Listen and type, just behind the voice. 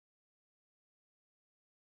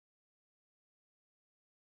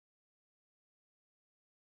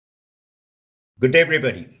Good day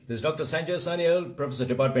everybody, this is Dr. Sanjoy Sanyal, Professor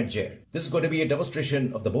Department Chair. This is going to be a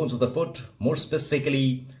demonstration of the bones of the foot, more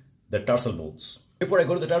specifically the tarsal bones. Before I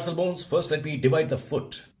go to the tarsal bones, first let me divide the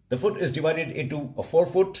foot. The foot is divided into a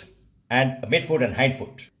forefoot and a midfoot and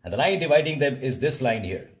hindfoot. And the line dividing them is this line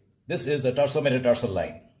here. This is the tarso-metatarsal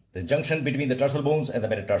line, the junction between the tarsal bones and the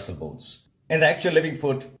metatarsal bones. In the actual living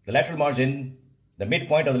foot, the lateral margin, the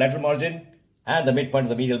midpoint of the lateral margin and the midpoint of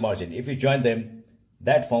the medial margin, if you join them,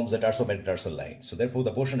 that forms the tarso-metatarsal line. So therefore,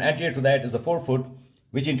 the portion anterior to that is the forefoot,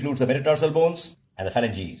 which includes the metatarsal bones and the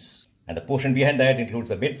phalanges. And the portion behind that includes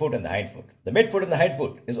the midfoot and the hindfoot. The midfoot and the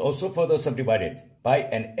hindfoot is also further subdivided by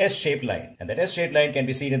an S-shaped line. And that S-shaped line can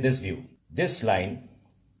be seen in this view. This line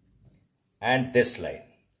and this line.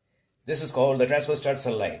 This is called the transverse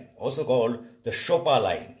tarsal line, also called the Chopin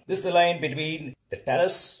line. This is the line between the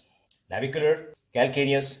talus, navicular,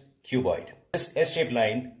 calcaneus, cuboid. This S-shaped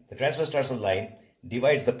line, the transverse tarsal line,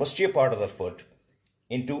 divides the posterior part of the foot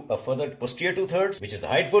into a further posterior 2/3, which is the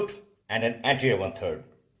hindfoot, and an anterior 1/3,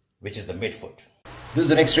 which is the midfoot. This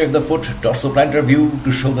is an X-ray of the foot dorsoplantar view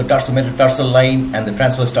to show the tarso-metatarsal line and the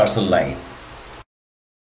transverse tarsal line.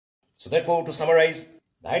 So therefore, to summarize,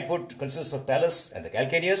 the hindfoot consists of talus and the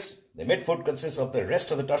calcaneus. The midfoot consists of the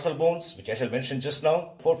rest of the tarsal bones, which I shall mention just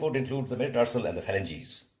now. Forefoot includes the metatarsal and the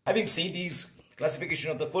phalanges. Having seen these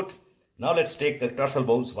classification of the foot, now let's take the tarsal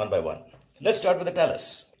bones one by one. Let's start with the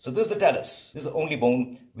talus. So this is the talus. This is the only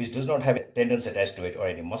bone which does not have tendons attached to it or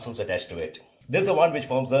any muscles attached to it. This is the one which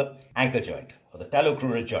forms the ankle joint or the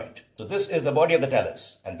talocrural joint. So this is the body of the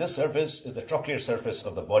talus, and this surface is the trochlear surface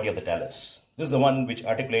of the body of the talus. This is the one which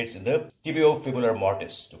articulates in the tibiofibular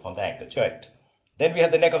mortise to form the ankle joint. Then we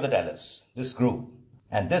have the neck of the talus, this groove.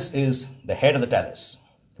 And this is the head of the talus,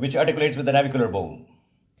 which articulates with the navicular bone.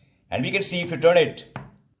 And we can see if you turn it,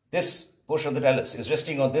 this portion of the talus is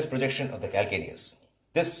resting on this projection of the calcaneus.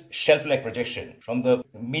 This shelf-like projection from the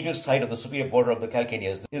medial side of the superior border of the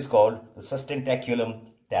calcaneus is called the sustentaculum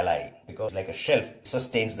tali, because like a shelf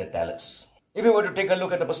sustains the talus. If you were to take a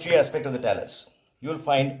look at the posterior aspect of the talus, you will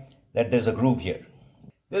find that there's a groove here.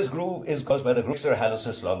 This groove is caused by the flexor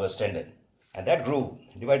hallucis longus tendon, and that groove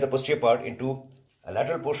divides the posterior part into a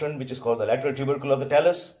lateral portion which is called the lateral tubercle of the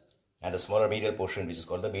talus, and a smaller medial portion which is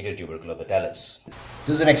called the medial tubercle of the talus.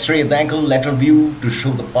 This is an X-ray of the ankle lateral view to show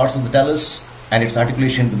the parts of the talus and its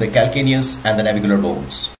articulation with the calcaneus and the navicular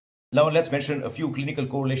bones. Now let's mention a few clinical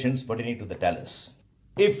correlations pertaining to the talus.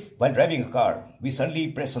 If while driving a car, we suddenly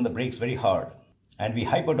press on the brakes very hard and we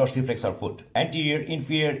hyperdorsiflex our foot, anterior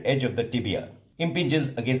inferior edge of the tibia impinges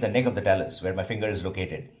against the neck of the talus where my finger is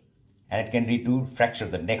located, and it can lead to fracture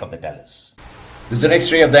of the neck of the talus. This is an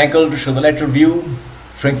X-ray of the ankle to show the lateral view,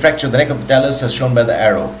 showing fracture of the neck of the talus as shown by the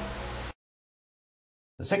arrow.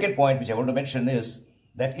 The second point which I want to mention is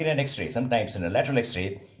that in an X-ray, sometimes in a lateral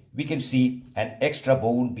X-ray, we can see an extra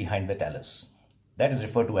bone behind the talus. That is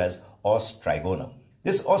referred to as os trigonum.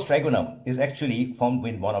 This os trigonum is actually formed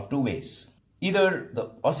in one of two ways. Either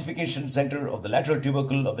the ossification center of the lateral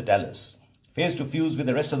tubercle of the talus fails to fuse with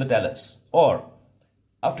the rest of the talus, or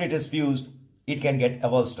after it is fused, it can get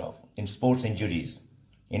avulsed off in sports injuries,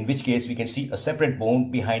 in which case we can see a separate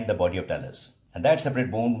bone behind the body of talus. And that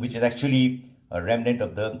separate bone, which is actually a remnant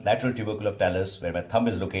of the lateral tubercle of talus, where my thumb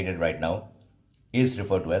is located right now, is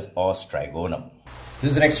referred to as os trigonum.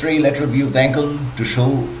 This is an X-ray lateral view of the ankle to show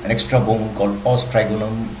an extra bone called os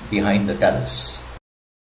trigonum behind the talus.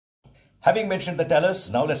 Having mentioned the talus,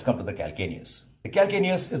 now let's come to the calcaneus. The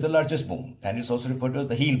calcaneus is the largest bone, and it's also referred to as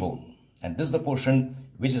the heel bone. And this is the portion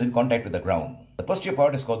which is in contact with the ground. The posterior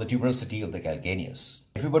part is called the tuberosity of the calcaneus.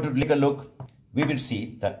 If we were to take a look, we will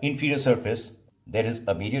see the inferior surface. There is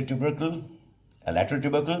a medial tubercle, a lateral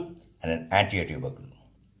tubercle, and an anterior tubercle.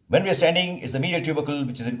 When we are standing, it's the medial tubercle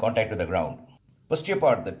which is in contact with the ground. Posterior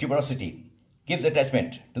part, the tuberosity, gives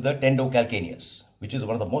attachment to the tendocalcaneus, which is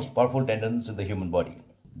one of the most powerful tendons in the human body.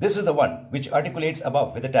 This is the one which articulates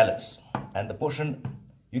above with the talus, and the portion,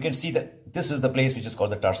 you can see that this is the place which is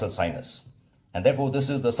called the tarsal sinus, and therefore this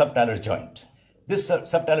is the subtalar joint. This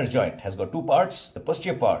subtalar joint has got two parts. The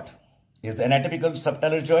posterior part is the anatomical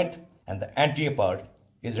subtalar joint, and the anterior part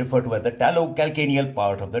is referred to as the talocalcaneal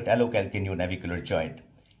part of the talocalcaneo-navicular joint,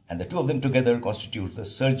 and the two of them together constitutes the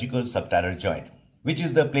surgical subtalar joint, which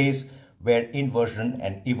is the place where inversion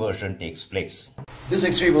and eversion takes place. This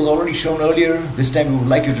X-ray was already shown earlier. This time we would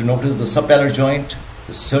like you to notice the subtalar joint,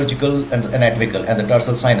 the surgical and the anatomical, and the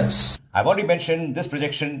tarsal sinus. I've already mentioned this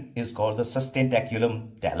projection is called the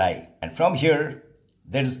sustentaculum tali, and from here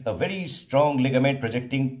there is a very strong ligament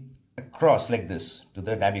projecting across like this to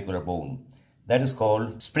the navicular bone. That is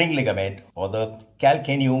called spring ligament or the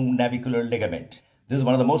calcaneum navicular ligament. This is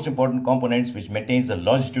one of the most important components which maintains the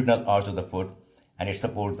longitudinal arch of the foot and it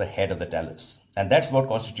supports the head of the talus. And that's what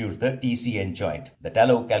constitutes the TCN joint, the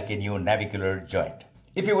Talocalcaneo-navicular joint.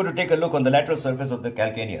 If you were to take a look on the lateral surface of the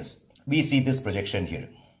calcaneus, we see this projection here.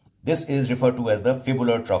 This is referred to as the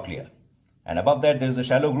fibular trochlea. And above that there is a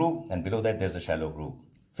shallow groove, and below that there is a shallow groove.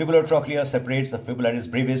 Fibular trochlea separates the fibularis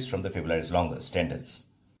brevis from the fibularis longus tendons.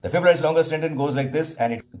 The fibularis longus tendon goes like this,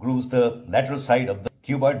 and it grooves the lateral side of the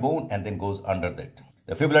cuboid bone and then goes under that.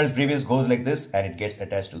 The fibularis brevis goes like this, and it gets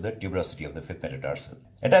attached to the tuberosity of the fifth metatarsal.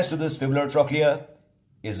 Attached to this fibular trochlea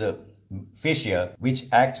is a fascia which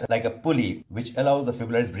acts like a pulley which allows the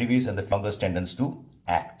fibularis brevis and the longus tendons to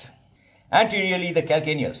act. Anteriorly, the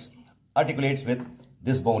calcaneus articulates with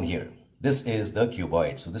this bone here. This is the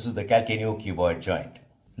cuboid. So this is the calcaneo-cuboid joint.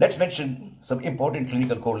 Let's mention some important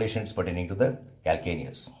clinical correlations pertaining to the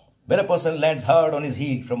calcaneus. When a person lands hard on his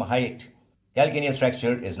heel from a height, calcaneus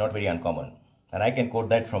fracture is not very uncommon. And I can quote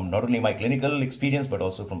that from not only my clinical experience but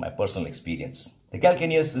also from my personal experience. The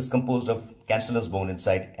calcaneus is composed of cancellous bone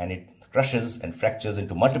inside, and it crushes and fractures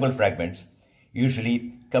into multiple fragments,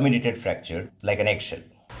 usually comminuted fracture like an eggshell.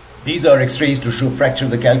 These are x-rays to show fracture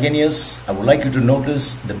of the calcaneus. I would like you to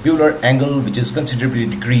notice the bular angle, which is considerably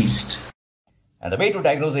decreased. And the way to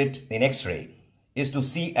diagnose it in x-ray is to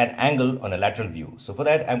see an angle on a lateral view. So for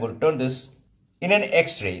that, I'm going to turn this. In an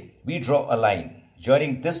x-ray, we draw a line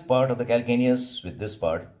joining this part of the calcaneus with this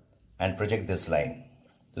part and project this line.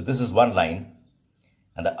 So this is one line,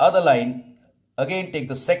 and the other line, again take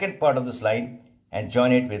the second part of this line and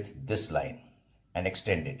join it with this line and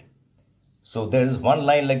extend it. So there is one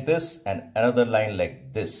line like this and another line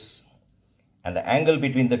like this, and the angle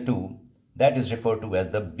between the two, that is referred to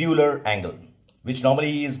as the bular angle, which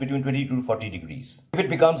normally is between 22 to 40 degrees. If it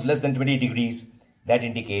becomes less than 20 degrees, that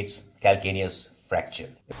indicates calcaneus fracture.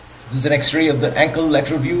 This is an x-ray of the ankle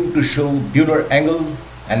lateral view to show bular angle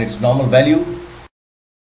and its normal value.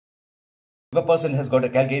 If a person has got a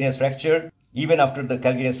calcaneus fracture, even after the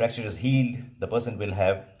calcaneus fracture is healed, the person will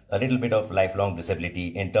have a little bit of lifelong disability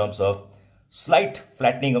in terms of slight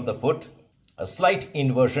flattening of the foot, a slight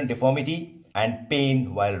inversion deformity, and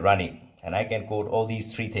pain while running. And I can quote all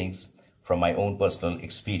these three things from my own personal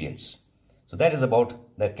experience. So that is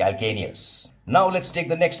about the calcaneus. Now let's take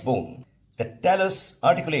the next bone. The talus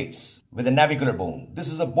articulates with the navicular bone.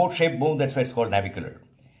 This is a boat-shaped bone, that's why it's called navicular.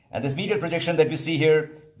 And this medial projection that we see here,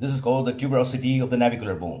 this is called the tuberosity of the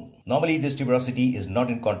navicular bone. Normally this tuberosity is not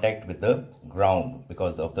in contact with the ground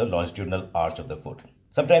because of the longitudinal arch of the foot.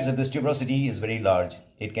 Sometimes if this tuberosity is very large,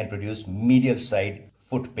 it can produce medial side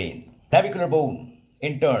foot pain. Navicular bone,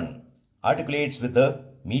 in turn, articulates with the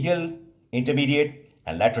medial, intermediate,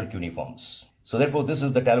 and lateral cuneiforms. So therefore, this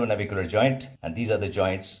is the talonavicular joint, and these are the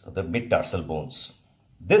joints of the mid-tarsal bones.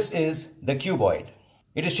 This is the cuboid.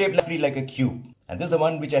 It is shaped roughly like a cube, and this is the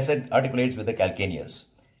one which I said articulates with the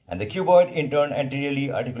calcaneus. And the cuboid, in turn, anteriorly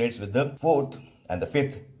articulates with the fourth and the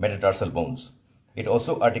fifth metatarsal bones. It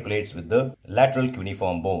also articulates with the lateral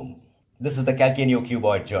cuneiform bone. This is the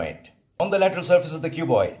calcaneo-cuboid joint. On the lateral surface of the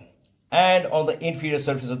cuboid and on the inferior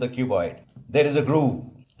surface of the cuboid, there is a groove,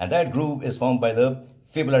 and that groove is formed by the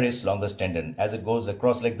fibularis longus tendon as it goes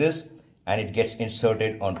across like this, and it gets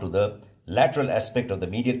inserted onto the lateral aspect of the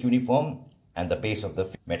medial cuneiform and the base of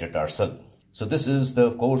the metatarsal. So this is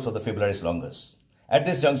the course of the fibularis longus. At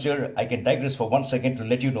this juncture, I can digress for 1 second to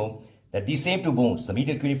let you know that these same two bones, the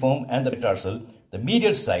medial cuneiform and the metatarsal, the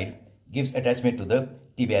medial side gives attachment to the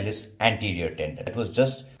tibialis anterior tendon. That was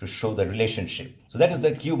just to show the relationship. So that is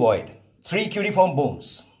the cuboid. Three cuneiform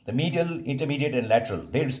bones, the medial, intermediate, and lateral,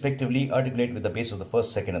 they respectively articulate with the base of the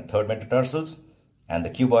first, second, and third metatarsals, and the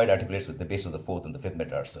cuboid articulates with the base of the fourth and the fifth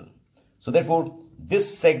metatarsal. So therefore,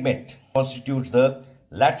 this segment constitutes the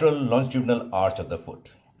lateral longitudinal arch of the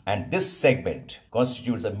foot, and this segment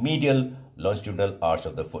constitutes the medial longitudinal arch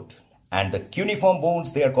of the foot. And the cuneiform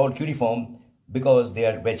bones, they are called cuneiform because they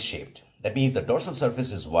are wedge-shaped. That means the dorsal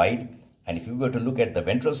surface is wide, and if you were to look at the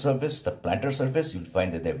ventral surface, the plantar surface, you'll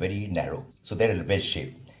find that they're very narrow. So they're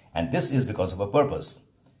wedge-shaped. And this is because of a purpose.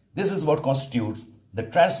 This is what constitutes the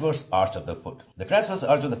transverse arch of the foot. The transverse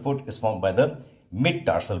arch of the foot is formed by the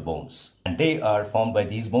mid-tarsal bones. And they are formed by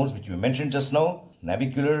these bones which we mentioned just now,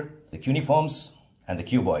 navicular, the cuneiforms, and the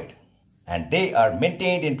cuboid. And they are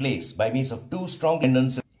maintained in place by means of two strong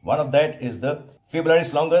tendons. One of that is the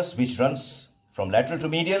fibularis longus, which runs from lateral to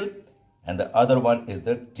medial, and the other one is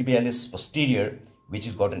the tibialis posterior, which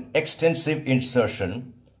has got an extensive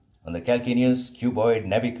insertion on the calcaneus, cuboid,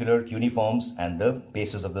 navicular, cuneiforms, and the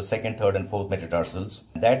bases of the second, third, and fourth metatarsals.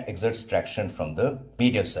 That exerts traction from the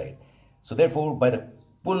medial side. So therefore, by the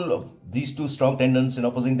pull of these two strong tendons in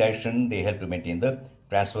opposing direction, they help to maintain the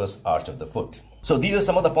transverse arch of the foot. So these are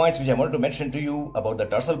some of the points which I wanted to mention to you about the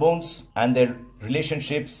tarsal bones and their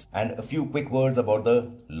relationships, and a few quick words about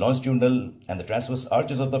the longitudinal and the transverse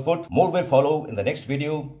arches of the foot. More will follow in the next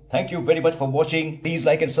video. Thank you very much for watching. Please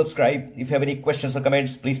like and subscribe. If you have any questions or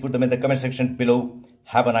comments, please put them in the comment section below.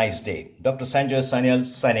 Have a nice day. Dr. Sanjoy Sanyal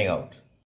signing out.